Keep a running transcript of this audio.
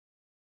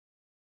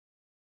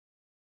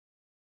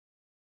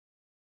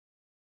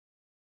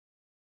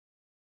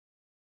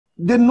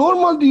the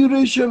normal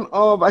duration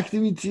of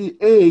activity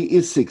A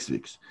is 6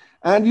 weeks.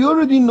 And you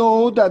already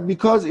know that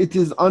because it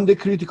is on the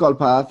critical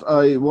path,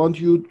 I want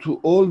you to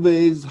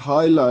always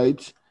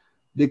highlight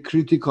the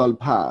critical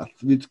path,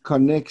 which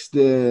connects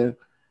the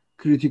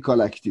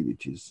critical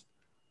activities.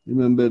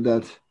 Remember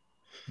that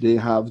they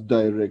have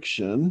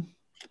direction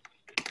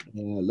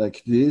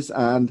like this,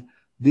 and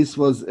this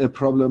was a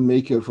problem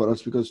maker for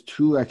us because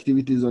 2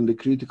 activities on the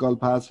critical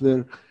path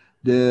were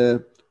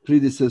the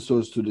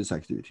predecessors to this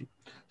activity.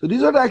 So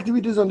these are the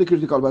activities on the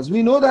critical path.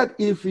 We know that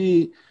if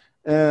we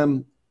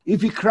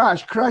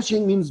crash,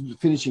 crashing means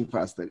finishing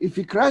faster. If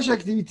we crash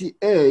activity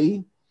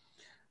A,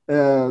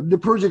 the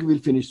project will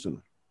finish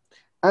sooner.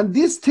 And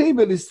this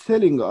table is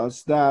telling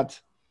us that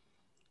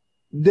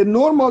the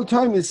normal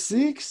time is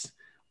 6.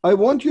 I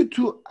want you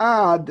to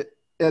add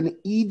an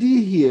ED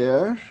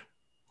here,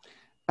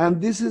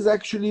 and this is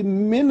actually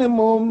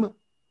minimum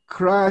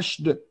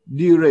crashed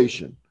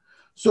duration.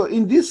 So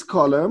in this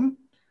column,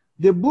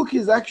 the book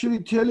is actually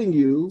telling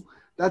you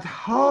that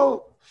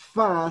how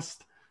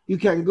fast you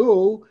can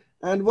go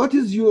and what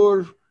is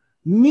your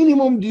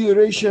minimum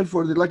duration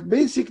for the, like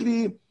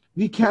basically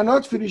we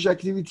cannot finish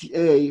activity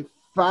A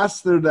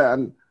faster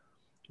than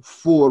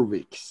 4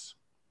 weeks.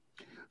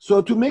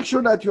 So to make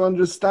sure that you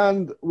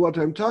understand what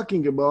I'm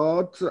talking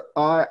about,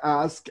 I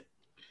ask,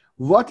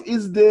 what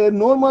is the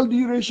normal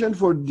duration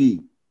for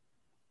D?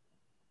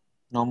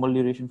 Normal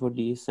duration for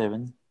D is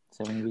 7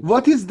 weeks.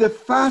 What is the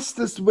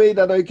fastest way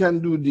that I can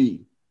do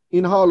D?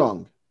 In how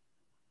long?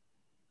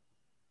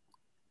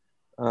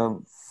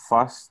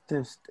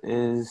 Fastest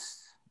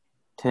is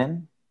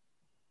 10.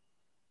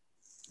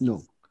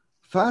 No.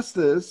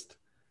 Fastest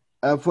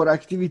for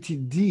activity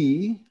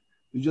D,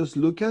 you just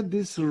look at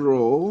this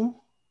row.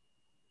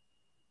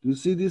 Do you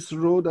see this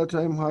row that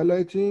I'm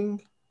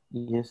highlighting?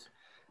 Yes.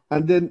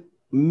 And then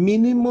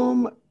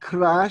minimum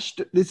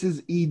crashed, this is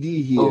ED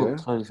here.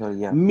 Oh, sorry,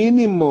 yeah.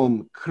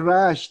 Minimum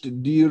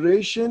crashed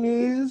duration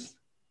is?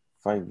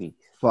 5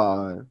 weeks.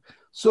 5.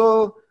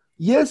 So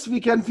yes, we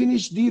can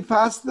finish D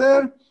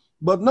faster,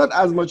 but not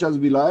as much as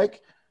we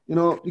like. You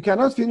know, you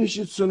cannot finish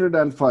it sooner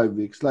than 5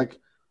 weeks. Like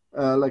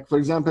for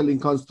example, in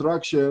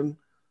construction,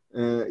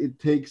 it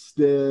takes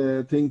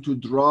the thing to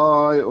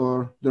dry,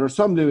 or there are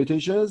some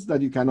limitations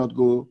that you cannot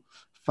go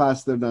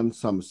faster than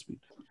some speed.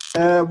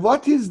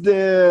 What is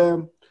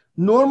the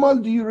normal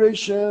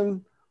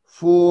duration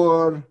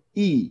for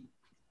E?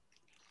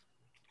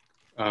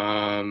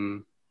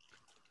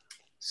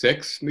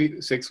 6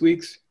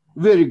 weeks.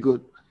 Very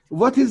good.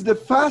 What is the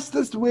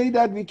fastest way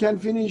that we can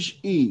finish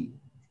E?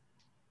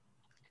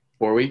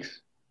 4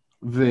 weeks.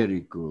 Very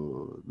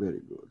good,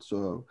 very good.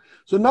 So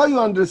now you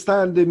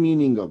understand the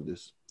meaning of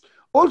this.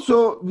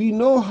 Also, we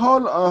know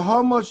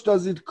how much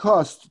does it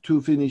cost to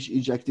finish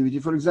each activity.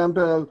 For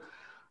example,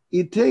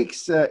 it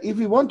takes, if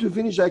we want to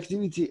finish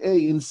activity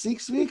A in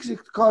 6 weeks, it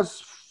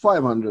costs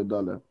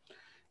 $500.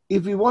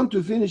 If we want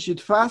to finish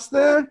it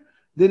faster,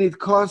 then it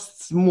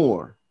costs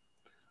more.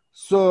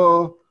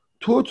 So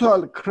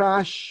total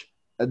crash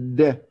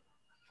the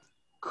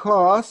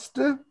cost.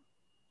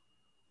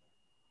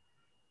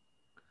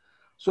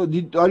 So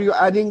are you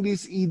adding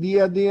this ED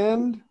at the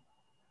end?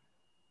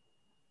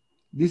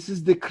 This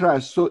is the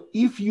crash. So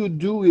if you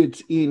do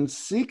it in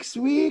 6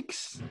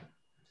 weeks,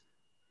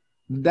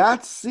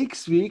 that's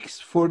 6 weeks.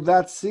 For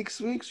that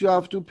 6 weeks, you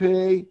have to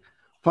pay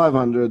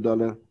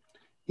 $500.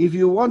 If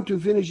you want to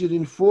finish it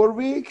in 4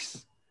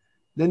 weeks,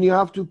 then you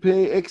have to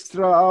pay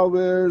extra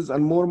hours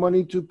and more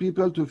money to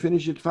people to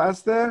finish it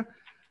faster.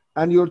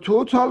 And your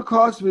total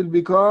cost will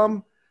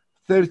become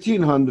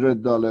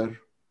 $1,300.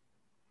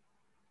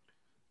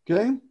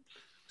 Okay?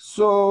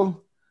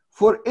 So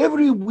for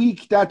every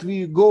week that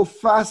we go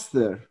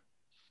faster,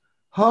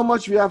 how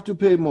much we have to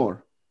pay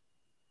more?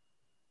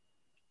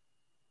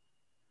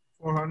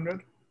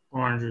 400.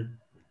 400.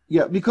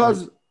 Yeah,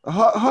 because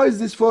how is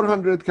this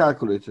 400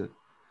 calculated?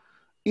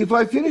 If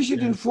I finish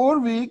it in 4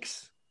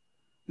 weeks,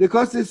 the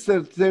cost is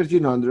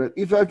 1,300.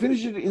 If I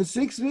finish it in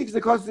 6 weeks,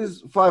 the cost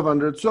is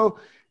 500. So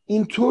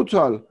in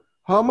total,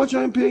 how much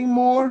I'm paying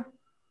more?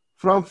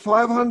 From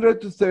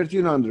 500 to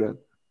 1,300.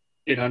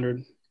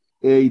 800.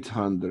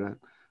 800.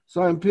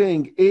 So I'm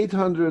paying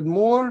 800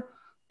 more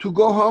to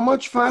go how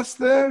much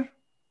faster?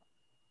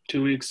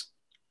 2 weeks.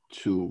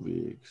 2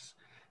 weeks.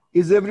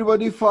 Is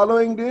everybody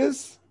following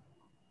this?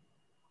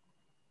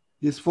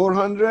 This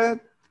 400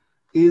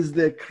 is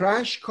the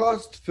crash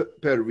cost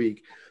per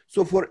week.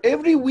 So for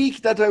every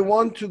week that I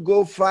want to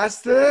go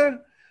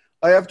faster,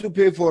 I have to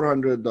pay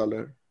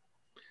 $400.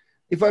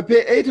 If I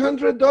pay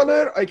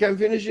 $800, I can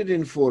finish it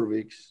in 4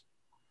 weeks.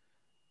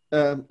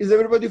 Is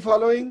everybody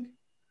following?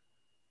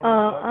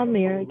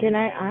 Amir, can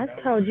I ask,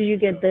 how do you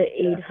get the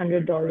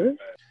 $800?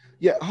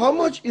 Yeah, how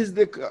much is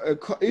the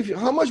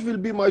how much will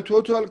be my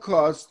total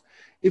cost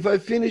if I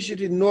finish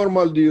it in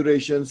normal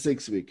duration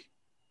 6 weeks?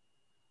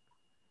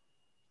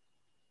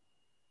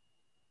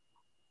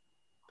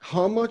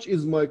 How much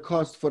is my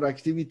cost for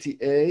activity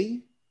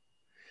A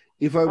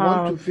if I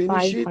want to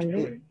finish 500.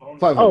 it?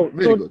 500. Oh,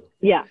 very so, good.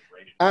 Yeah.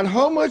 And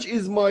how much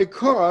is my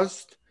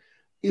cost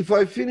if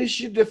I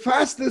finish it the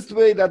fastest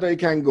way that I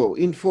can go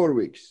in 4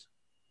 weeks?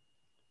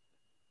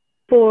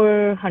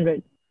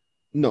 400.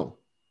 No.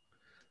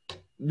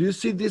 Do you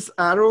see this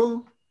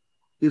arrow?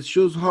 It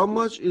shows how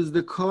much is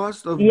the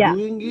cost of Yeah.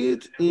 doing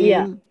it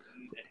Yeah. in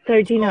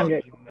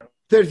 1300.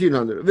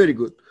 1300. Very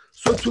good.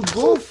 So to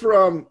go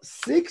from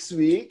 6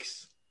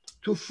 weeks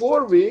to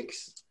 4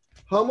 weeks,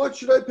 how much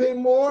should I pay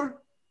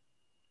more?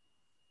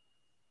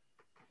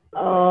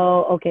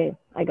 Oh, okay.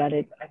 I got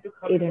it.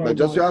 800 But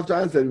just you more. have to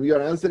answer. We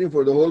are answering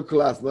for the whole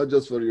class, not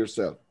just for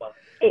yourself.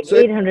 So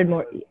 800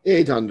 more.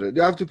 800.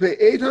 You have to pay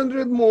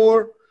 800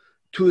 more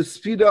to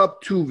speed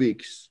up 2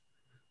 weeks.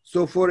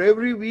 So for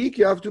every week,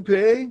 you have to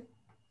pay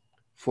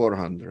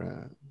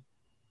 400.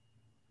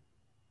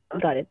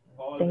 Got it.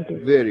 Thank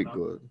you. Very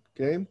good.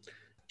 Okay.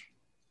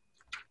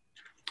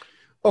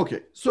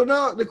 Okay. So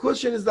now the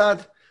question is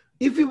that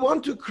if we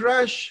want to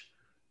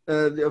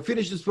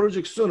finish this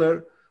project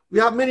sooner, we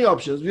have many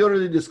options. We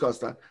already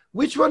discussed that.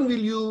 Which one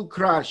will you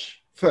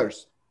crash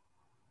first?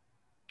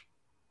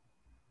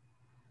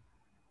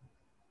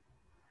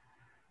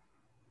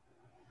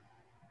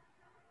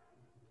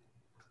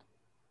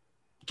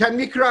 Can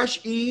we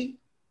crash E?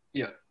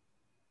 Yeah.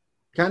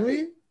 Can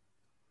we?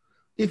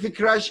 If we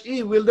crash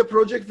E, will the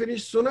project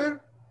finish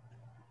sooner?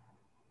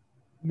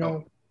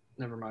 No.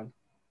 Never mind.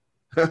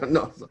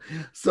 No.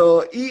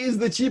 So E is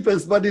the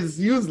cheapest, but it's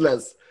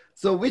useless.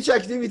 So which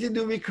activity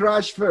do we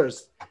crash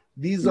first?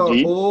 These are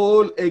D.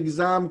 all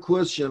exam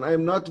questions.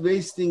 I'm not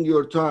wasting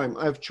your time.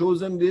 I've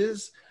chosen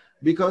this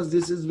because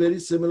this is very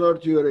similar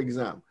to your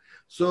exam.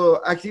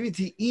 So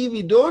activity E,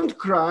 we don't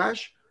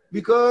crash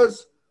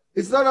because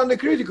it's not on the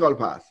critical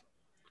path.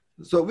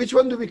 So which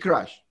one do we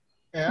crash?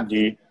 F.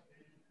 D.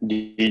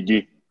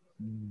 D.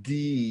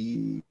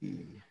 D.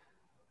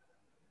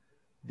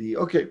 D.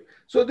 Okay.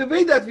 So the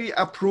way that we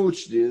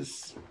approach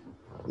this,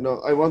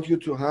 I want you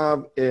to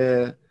have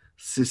a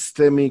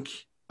systemic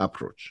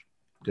approach.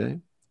 Okay.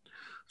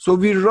 So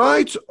we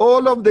write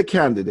all of the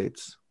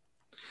candidates.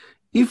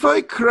 If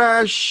I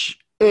crash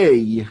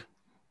A,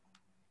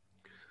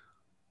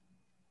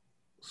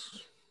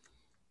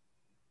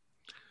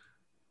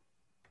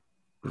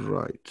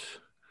 right.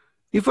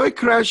 If I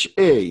crash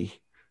A,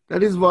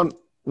 that is one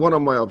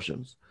of my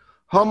options.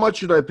 How much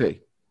should I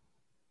pay?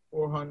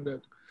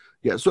 400.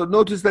 Yeah, so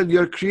notice that we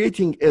are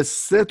creating a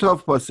set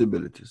of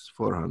possibilities,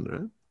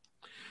 400.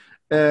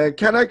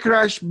 Can I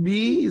crash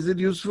B? Is it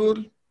useful?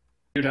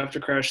 You'd have to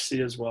crash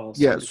C as well.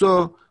 Yeah,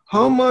 so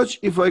how much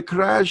if I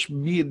crash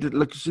B?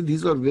 Like you see,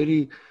 these are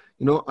very,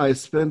 I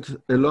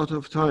spent a lot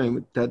of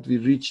time that we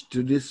reached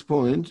to this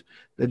point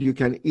that you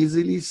can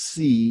easily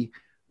see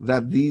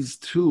that these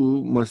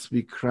two must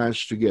be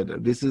crashed together.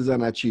 This is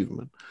an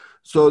achievement.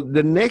 So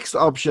the next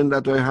option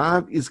that I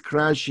have is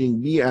crashing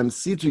B and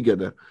C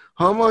together.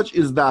 How much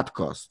is that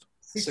cost?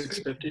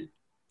 650.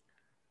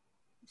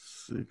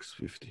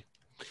 650.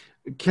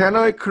 Can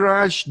I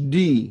crash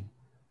D?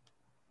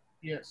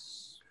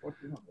 Yes.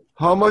 1400.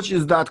 How much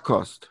is that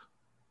cost?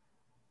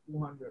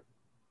 200.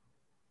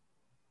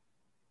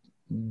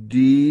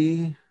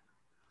 D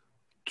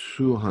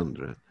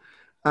 200.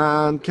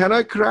 And can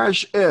I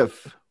crash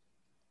F?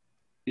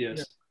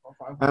 Yes. Or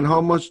 500. And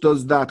how much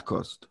does that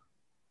cost?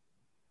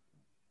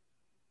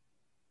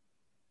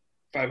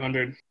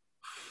 500.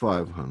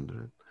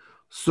 500.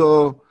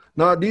 So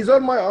now these are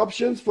my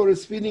options for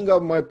speeding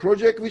up my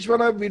project. Which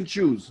one I will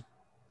choose?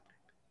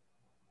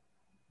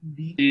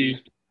 D.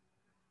 D.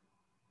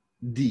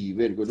 D,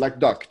 very good, like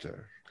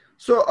doctor.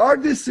 So our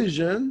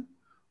decision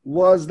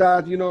was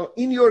that,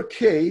 in your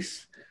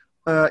case,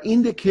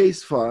 in the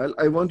case file,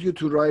 I want you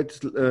to write,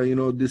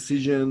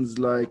 decisions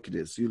like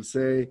this. You'll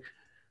say,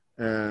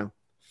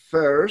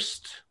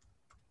 first,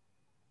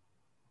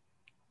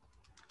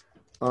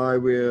 I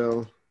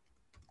will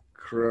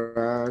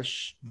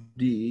crash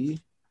D,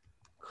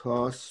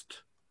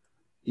 cost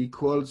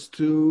equals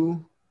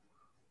to,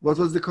 what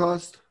was the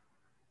cost?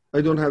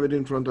 I don't have it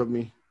in front of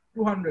me.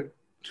 200.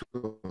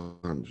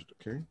 200,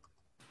 okay.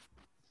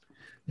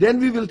 Then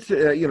we will,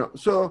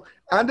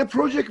 and the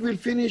project will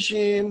finish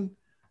in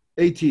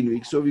 18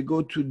 weeks. So we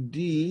go to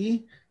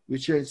D,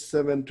 which is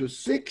 7 to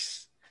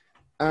 6,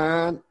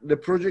 and the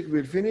project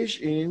will finish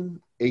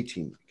in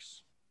 18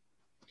 weeks.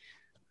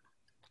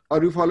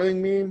 Are you following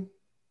me?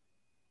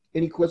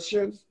 Any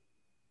questions?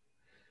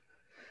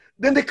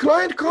 Then the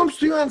client comes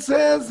to you and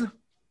says,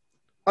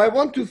 I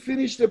want to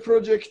finish the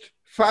project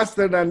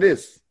faster than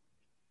this.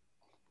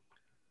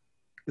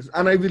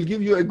 And I will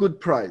give you a good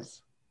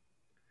price.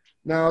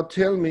 Now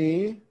tell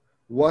me,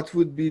 what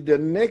would be the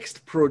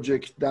next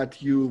project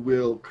that you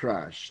will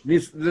crash?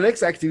 The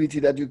next activity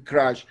that you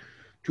crash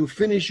to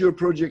finish your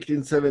project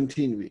in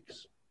 17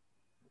 weeks.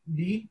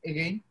 D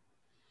again.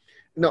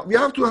 Now we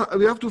have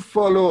to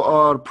follow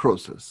our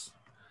process.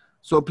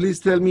 So please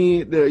tell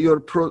me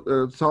your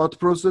thought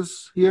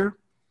process here.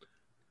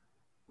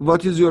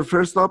 What is your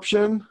first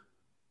option?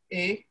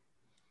 A.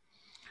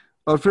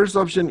 Our first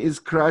option is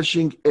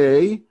crashing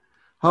A.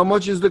 How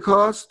much is the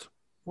cost?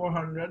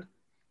 400.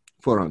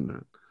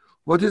 400.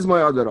 What is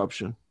my other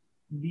option?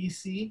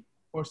 BC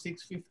for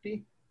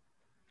 650.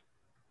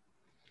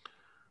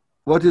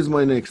 What is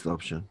my next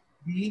option?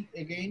 D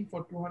again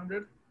for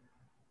 200.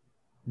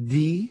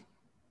 D,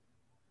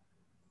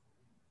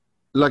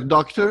 like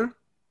doctor?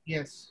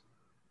 Yes.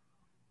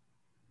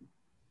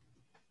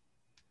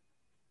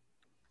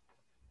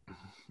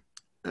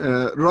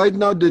 Right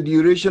now, the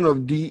duration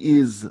of D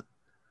is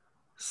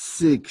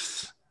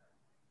 6,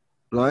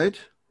 right?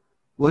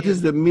 What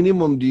is the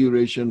minimum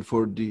duration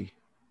for D?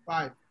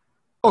 5.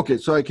 Okay,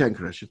 so I can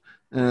crash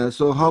it.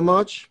 So how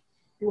much?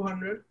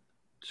 200.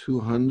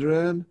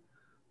 200.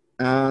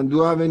 And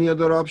do I have any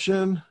other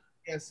option?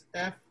 Yes.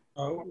 F.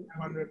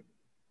 100.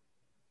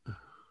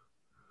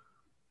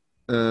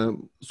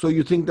 So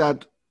you think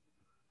that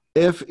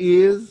F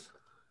is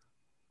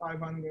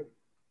 500.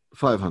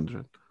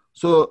 500.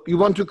 So you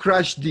want to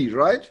crash D,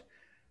 right?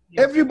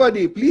 Yes.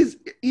 Everybody, please,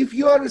 if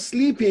you are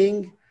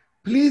sleeping,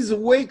 please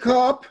wake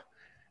up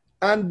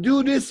and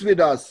do this with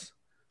us.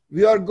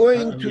 We are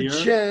going to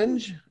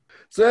change.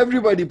 So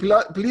everybody,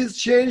 please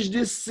change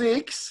this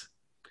 6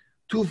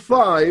 to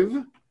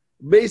 5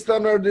 based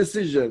on our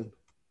decision.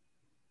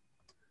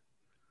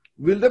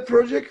 Will the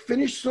project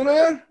finish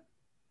sooner?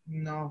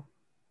 No.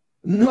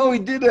 No,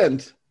 it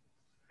didn't.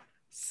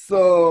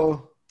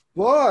 So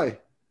why?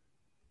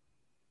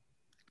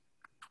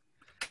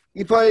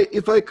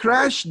 If I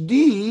crash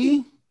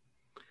D,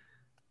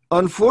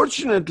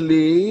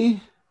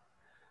 unfortunately,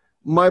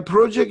 my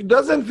project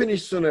doesn't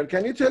finish sooner.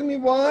 Can you tell me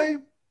why?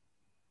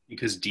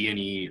 Because D and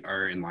E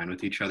are in line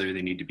with each other,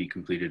 they need to be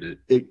completed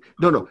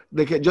No.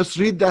 They can just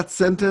read that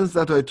sentence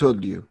that I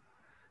told you.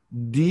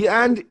 D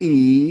and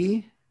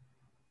E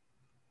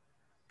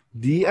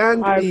Are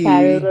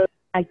parallel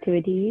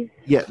activities.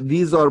 Yeah,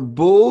 these are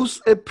both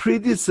a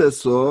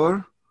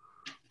predecessor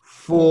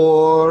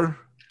for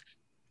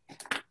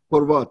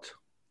what?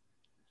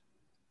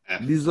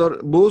 F. These are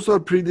both are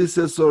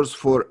predecessors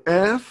for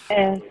F.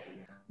 F.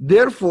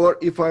 Therefore,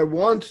 if I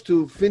want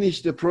to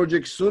finish the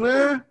project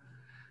sooner,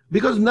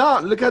 because now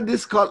look at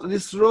this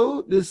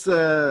row, this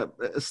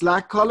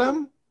slack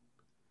column.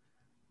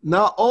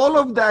 Now all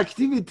of the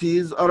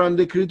activities are on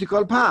the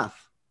critical path.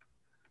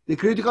 The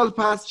critical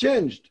path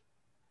changed.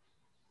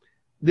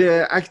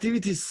 The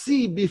activity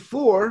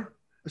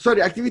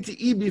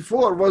activity E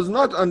before was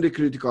not on the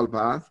critical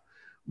path,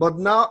 but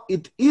now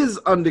it is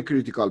on the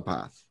critical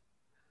path.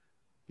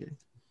 Okay.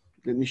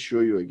 Let me show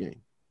you again.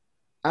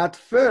 At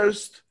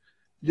first,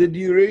 the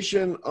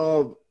duration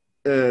of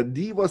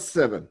D was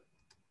 7.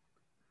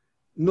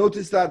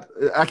 Notice that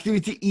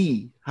activity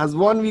E has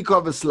 1 week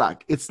of a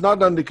slack. It's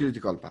not on the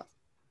critical path.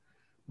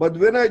 But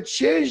when I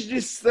change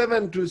this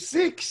 7 to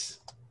 6,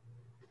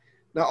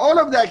 now all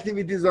of the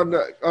activities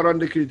are on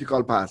the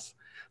critical path.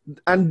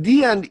 And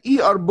D and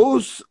E are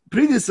both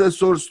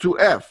predecessors to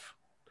F.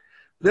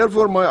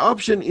 Therefore, my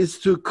option is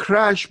to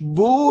crash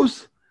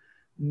both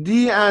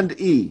D and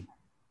E.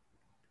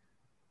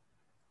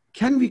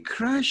 Can we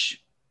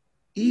crash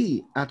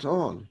E at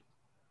all?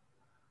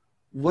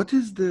 What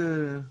is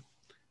the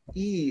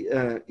E?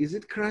 Is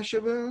it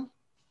crashable?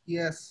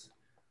 Yes.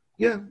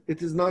 Yeah,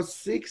 it is now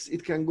 6.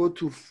 It can go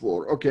to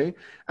 4. Okay.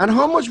 And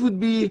how much would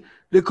be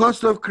the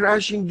cost of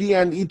crashing D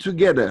and E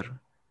together?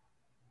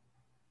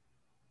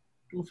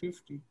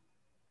 250.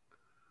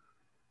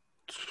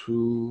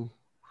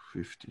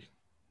 250.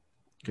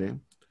 Okay.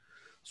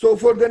 So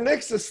for the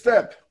next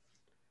step,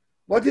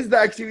 what is the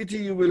activity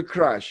you will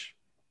crash?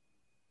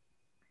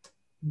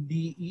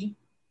 DE.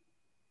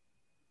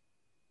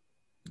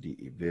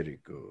 DE, very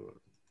good.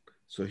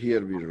 So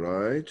here we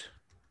write,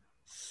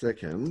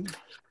 second,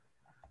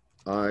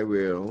 I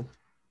will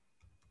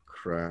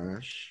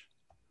crash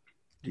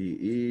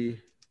DE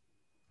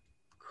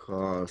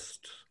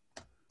cost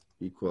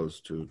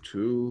equals to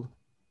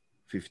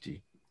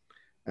 250.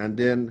 And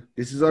then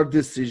this is our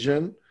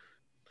decision.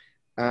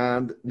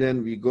 And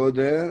then we go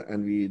there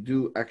and we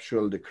do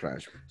the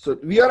crash. So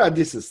we are at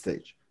this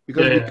stage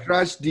because we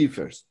crash D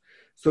first.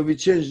 So we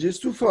change this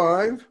to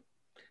 5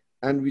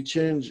 and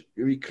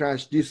we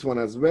crash this one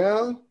as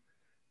well.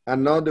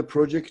 And now the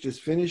project is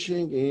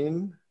finishing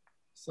in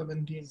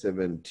 17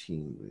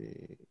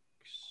 weeks.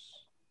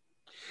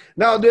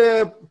 Now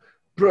the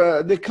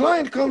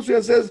client comes to you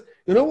and says,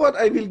 you know what,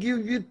 I will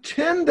give you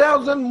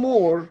 10,000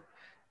 more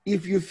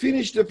if you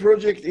finish the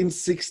project in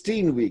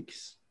 16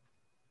 weeks.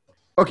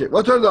 Okay,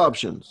 what are the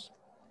options?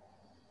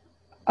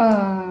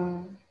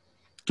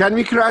 Can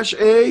we crash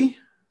A?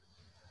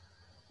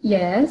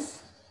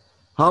 Yes.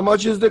 How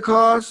much is the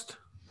cost?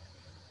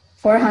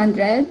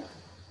 400.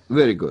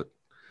 Very good.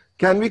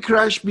 Can we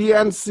crash B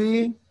and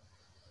C?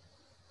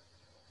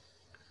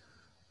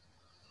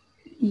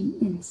 E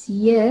and C,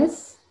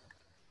 yes.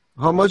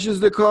 How much is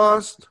the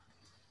cost?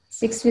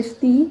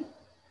 650.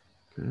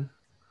 Okay.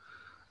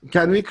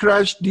 Can we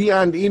crash D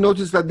and E?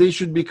 Notice that they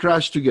should be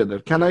crashed together.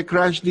 Can I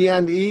crash D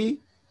and E?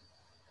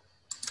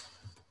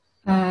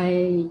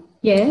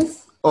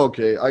 Yes.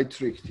 Okay, I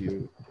tricked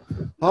you.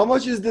 How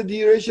much is the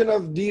duration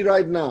of D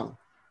right now?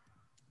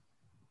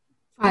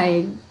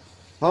 5.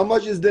 How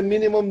much is the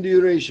minimum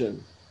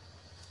duration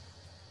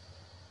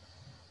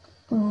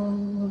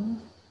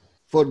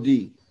for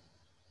D?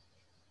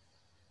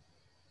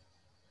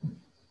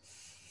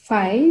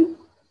 5.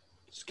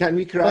 Can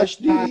we crash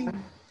D?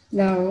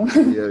 No.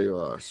 Here you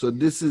are. So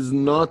this is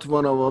not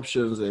one of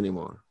options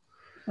anymore.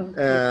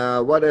 Okay.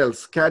 What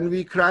else? Can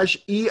we crash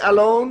E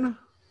alone?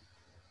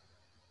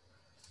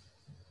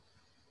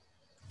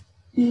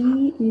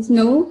 E is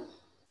no.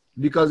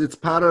 Because it's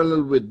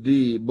parallel with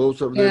D.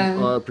 Both of them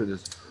Yeah. are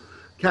predecessors.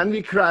 Can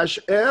we crash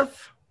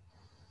F?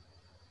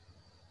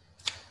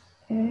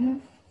 F.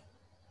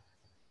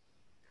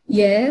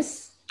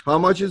 Yes. How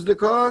much is the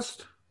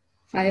cost?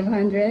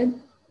 500.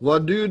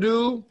 What do you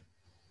do?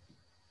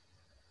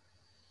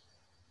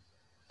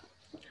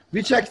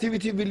 Which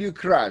activity will you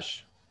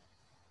crash?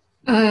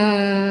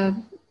 A.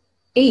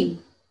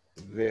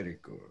 Very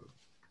good.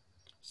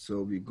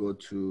 So we go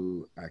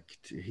to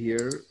act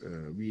here.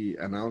 We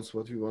announce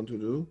what we want to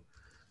do.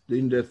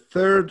 In the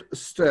third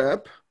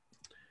step,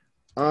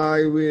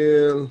 I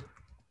will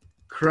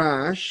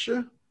crash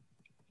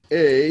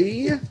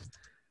A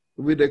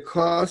with a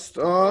cost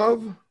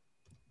of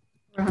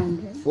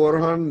 400.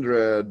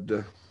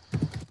 400.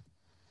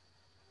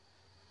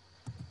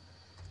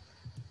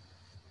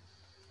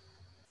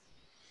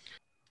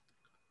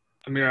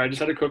 Amir, I just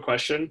had a quick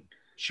question.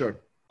 Sure.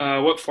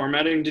 What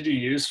formatting did you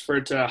use for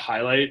it to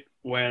highlight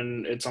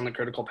when it's on the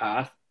critical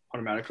path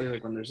automatically,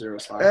 like when there's 0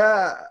 slash?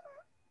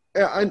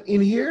 And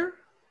in here,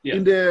 Yeah.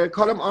 in the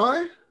column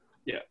I,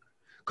 Yeah.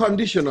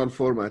 conditional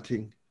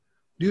formatting.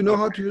 Do you know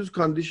how to use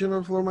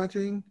conditional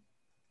formatting?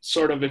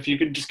 Sort of, if you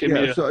could just give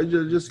me Yeah, a... so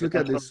just look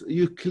at this.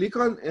 You click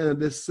on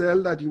the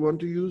cell that you want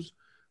to use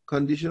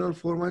conditional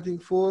formatting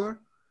for,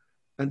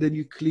 and then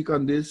you click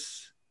on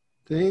this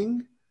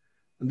thing,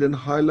 and then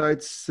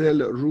highlight cell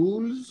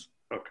rules.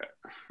 Okay.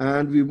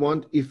 And we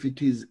want, if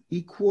it is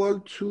equal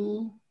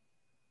to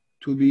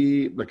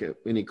be like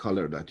any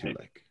color that you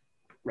like.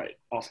 Right.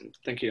 Awesome.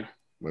 Thank you.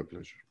 My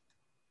pleasure.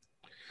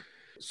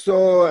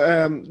 So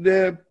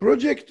the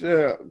project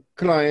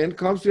client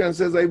comes to you and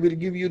says, I will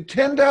give you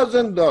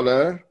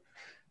 $10,000.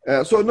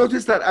 So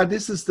notice that at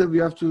this step, we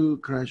have to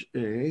crash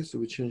A. So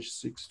we change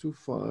 6 to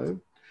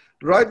 5.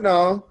 Right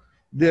now,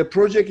 the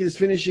project is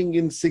finishing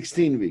in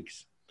 16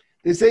 weeks.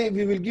 They say,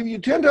 we will give you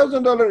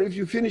 $10,000 if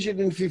you finish it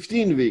in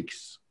 15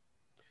 weeks.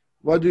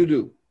 What do you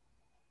do?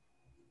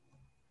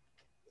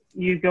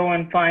 You go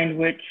and find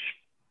which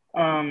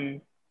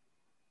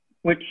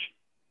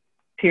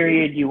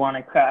period you want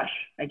to crash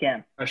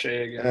again. Crash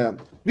A again.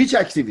 Which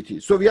activity?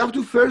 So we have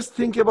to first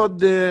think about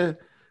the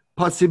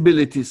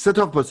possibilities, set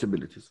of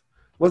possibilities.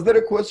 Was there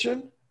a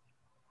question?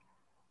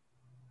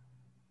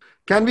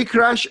 Can we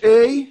crash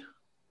A?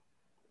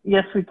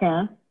 Yes, we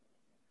can.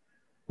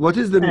 What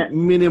is the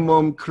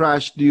minimum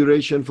crash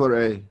duration for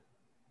A?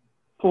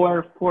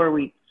 For 4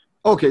 weeks.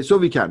 Okay, so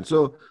we can.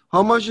 So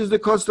how much is the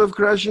cost of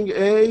crashing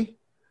A?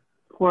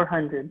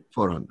 400.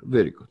 400.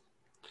 Very good.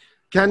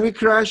 Can we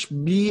crash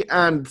B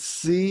and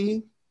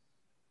C?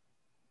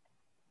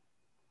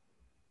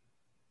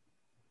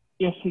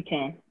 Yes, we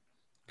can.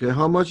 Okay,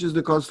 how much is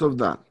the cost of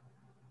that?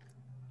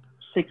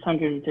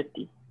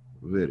 650.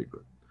 Very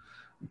good.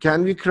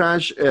 Can we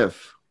crash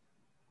F?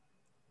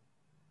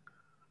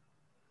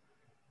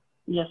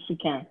 Yes, we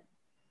can.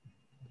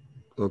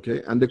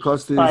 Okay, and the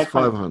cost is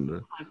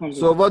 500. 500.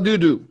 So what do you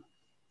do?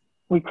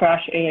 We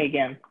crash A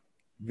again.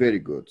 Very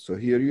good. So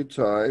here you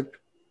type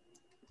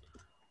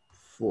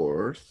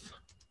 4th.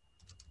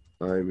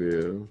 I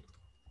will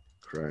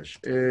crash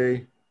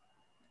A.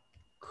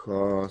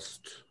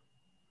 Cost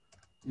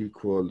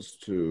equals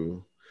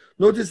to.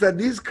 Notice that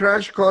these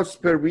crash costs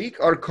per week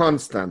are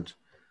constant.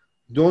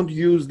 Don't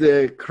use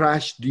the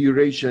crash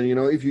duration. You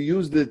know, if you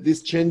use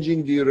this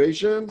changing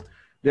duration,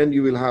 then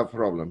you will have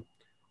problem.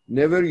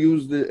 Never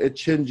use the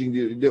changing,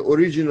 the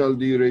original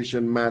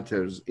duration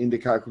matters in the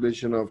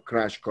calculation of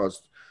crash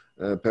cost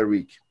per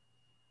week.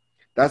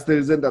 That's the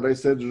reason that I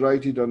said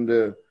write it on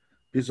the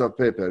piece of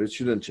paper. It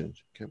shouldn't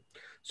change. Okay.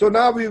 So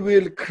now we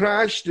will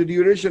crash the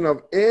duration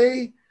of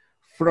A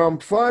from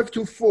 5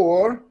 to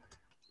 4.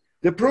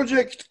 The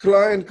project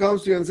client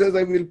comes to you and says,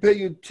 I will pay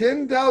you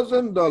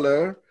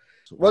 $10,000.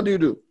 What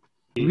do?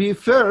 We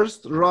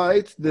first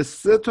write the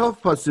set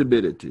of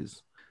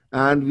possibilities.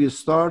 And we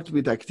start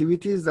with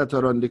activities that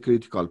are on the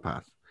critical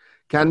path.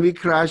 Can we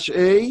crash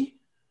A?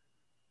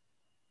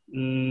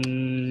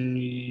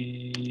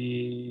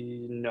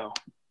 No.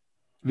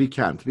 We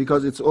can't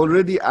because it's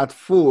already at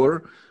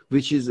 4,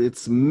 which is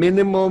its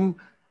minimum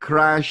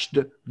crashed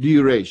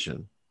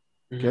duration.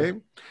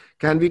 Okay.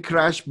 Can we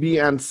crash B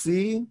and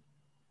C?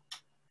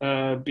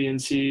 B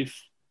and C,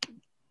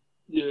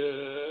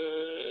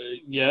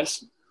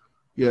 yes.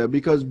 Yeah,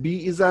 because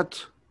B is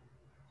at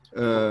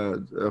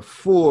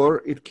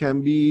 4, it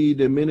can be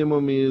the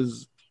minimum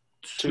is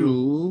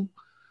 2.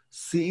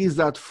 C is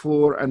at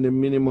 4 and the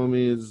minimum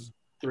is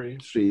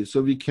 3.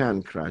 So we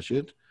can crash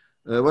it.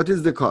 What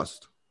is the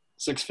cost?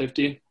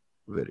 650.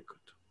 Very good.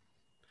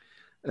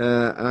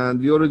 And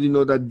we already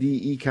know that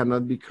DE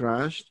cannot be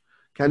crashed.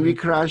 Can we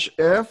crash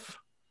F?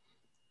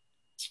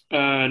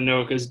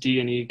 No, because D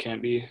and E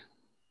can't be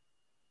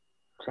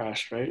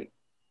crashed, right?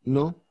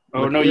 No.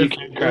 Oh, but no, F, you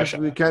can't crash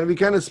F, we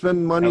can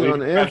spend money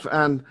on F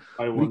and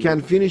we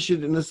can finish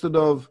it instead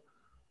of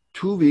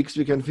 2 weeks,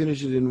 we can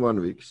finish it in 1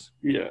 week.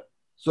 Yeah.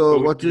 So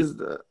Well, what is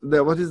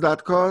what is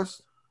that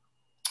cost?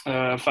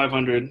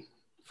 500.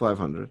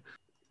 500.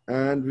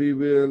 And we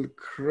will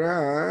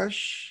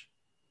crash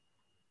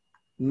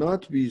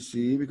not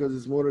BC because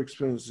it's more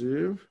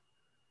expensive.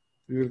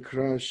 We will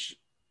crash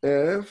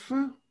F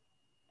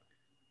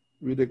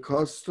with a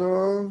cost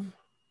of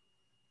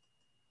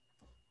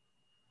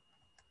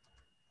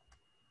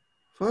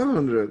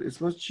 500.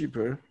 It's much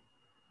cheaper.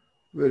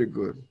 Very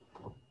good.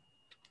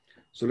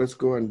 So let's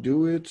go and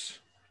do it.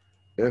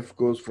 F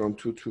goes from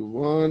 2 to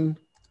 1,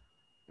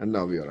 and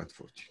now we are at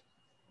 40.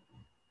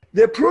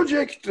 The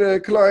project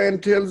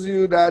client tells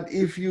you that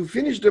if you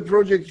finish the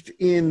project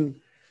in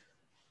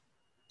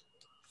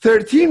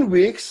 13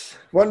 weeks,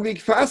 1 week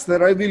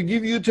faster, I will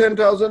give you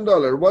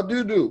 $10,000. What do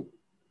you do?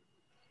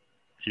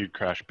 You'd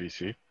crash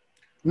BC.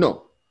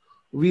 No.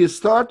 We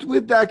start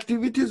with the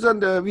activities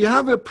and we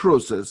have a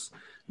process.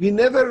 We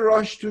never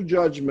rush to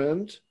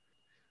judgment.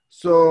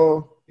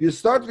 So you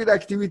start with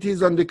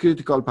activities on the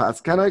critical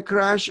path. Can I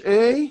crash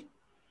A?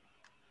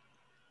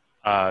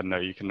 No,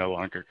 you can no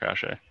longer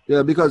crash A.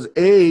 Yeah, because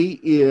A,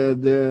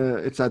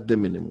 it's at the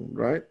minimum,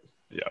 right?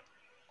 Yeah.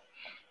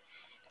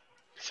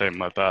 Same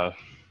with Can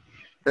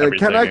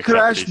everything I except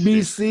crash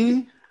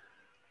BC. BC?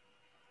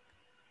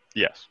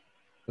 Yes.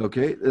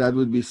 Okay, that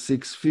would be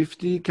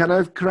 650. Can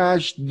I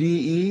crash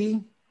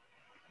DE?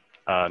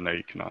 No,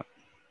 you cannot.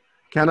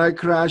 Can I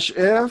crash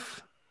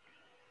F?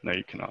 No,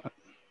 you cannot.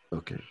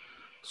 Okay.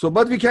 So,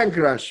 but we can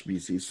crash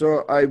BC.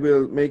 So I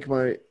will make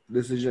my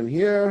decision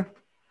here.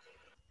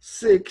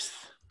 6th,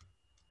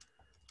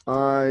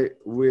 I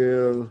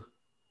will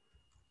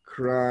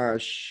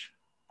crash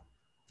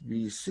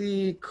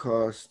BC.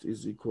 Cost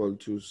is equal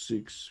to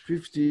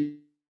 650.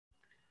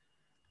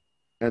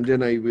 And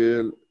then I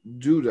will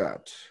do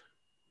that.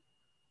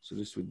 So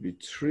this would be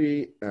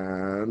 3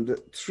 and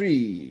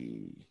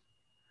 3.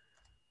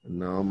 And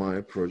now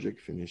my project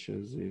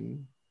finishes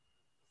in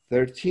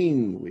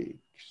 13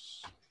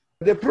 weeks.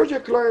 The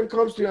project client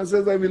comes to you and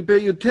says, I will pay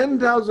you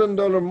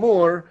 $10,000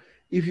 more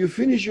if you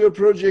finish your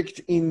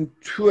project in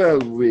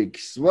 12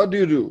 weeks. What do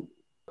you do?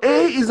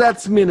 A is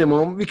at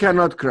minimum. We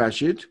cannot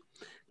crash it.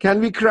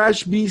 Can we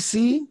crash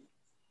BC?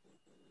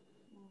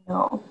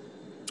 No,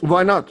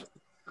 Why not?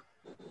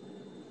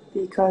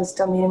 because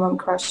the minimum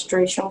crash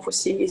duration for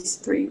C is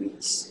 3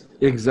 weeks.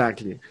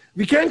 Exactly.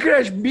 We can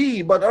crash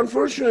B, but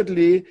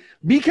unfortunately,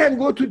 B can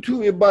go to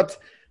 2, but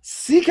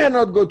C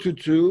cannot go to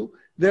 2.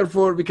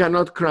 Therefore, we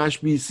cannot crash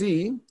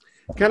BC.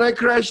 Can I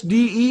crash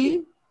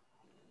DE?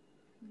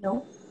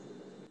 No,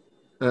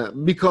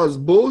 Because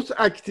both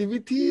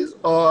activities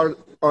are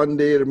on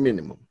their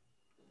minimum.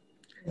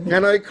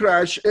 Can I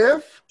crash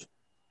F?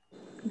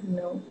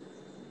 no,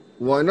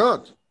 Why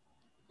not?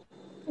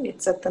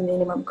 it's at the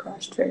minimum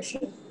crash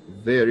duration.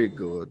 Very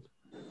good.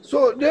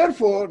 So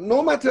therefore,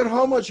 no matter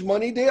how much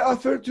money they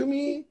offer to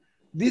me,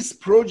 this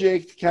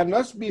project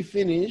cannot be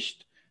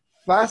finished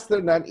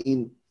faster than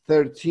in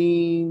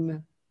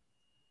 13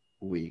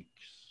 weeks.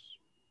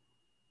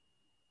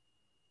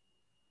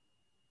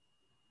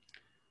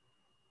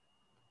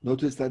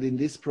 Notice that in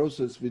this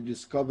process, we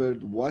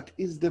discovered what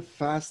is the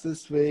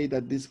fastest way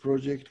that this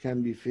project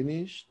can be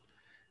finished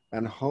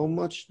and how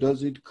much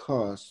does it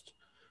cost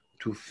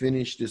to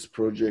finish this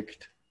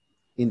project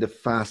in the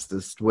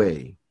fastest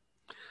way.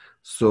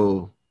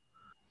 So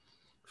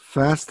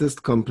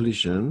fastest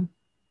completion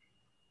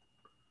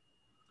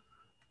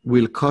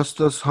will cost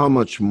us how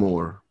much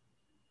more,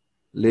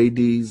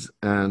 ladies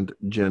and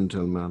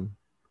gentlemen?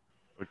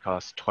 It would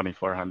cost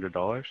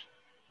 $2,400.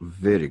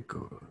 Very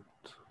good.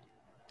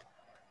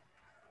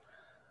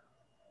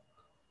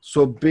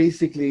 So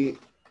basically,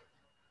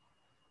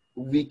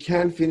 we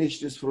can finish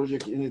this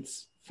project in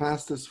its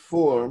fastest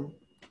form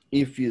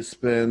if you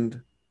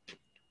spend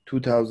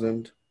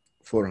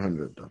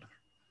 $2,400.